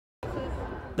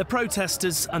The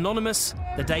protesters anonymous,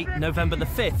 the date November the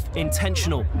 5th,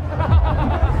 intentional.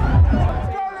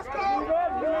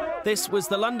 This was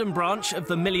the London branch of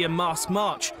the Million Mask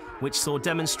March, which saw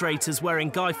demonstrators wearing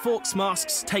Guy Fawkes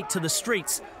masks take to the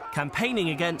streets,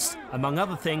 campaigning against, among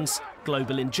other things,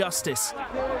 global injustice.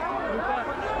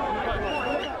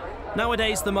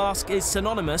 Nowadays, the mask is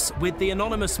synonymous with the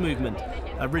Anonymous movement.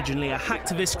 Originally a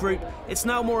hacktivist group, it's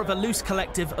now more of a loose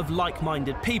collective of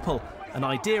like-minded people, an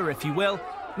idea, if you will,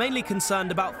 mainly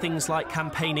concerned about things like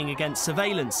campaigning against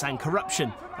surveillance and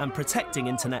corruption and protecting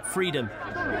internet freedom.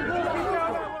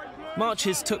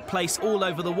 Marches took place all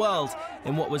over the world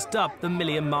in what was dubbed the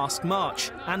Million Mask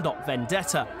March and Op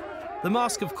Vendetta. The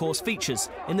mask, of course, features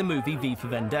in the movie V for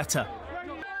Vendetta.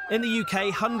 In the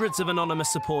UK, hundreds of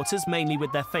anonymous supporters, mainly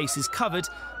with their faces covered,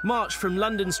 marched from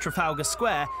London's Trafalgar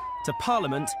Square to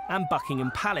Parliament and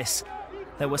Buckingham Palace.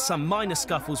 There were some minor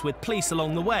scuffles with police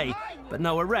along the way, but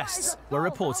no arrests were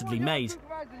reportedly made.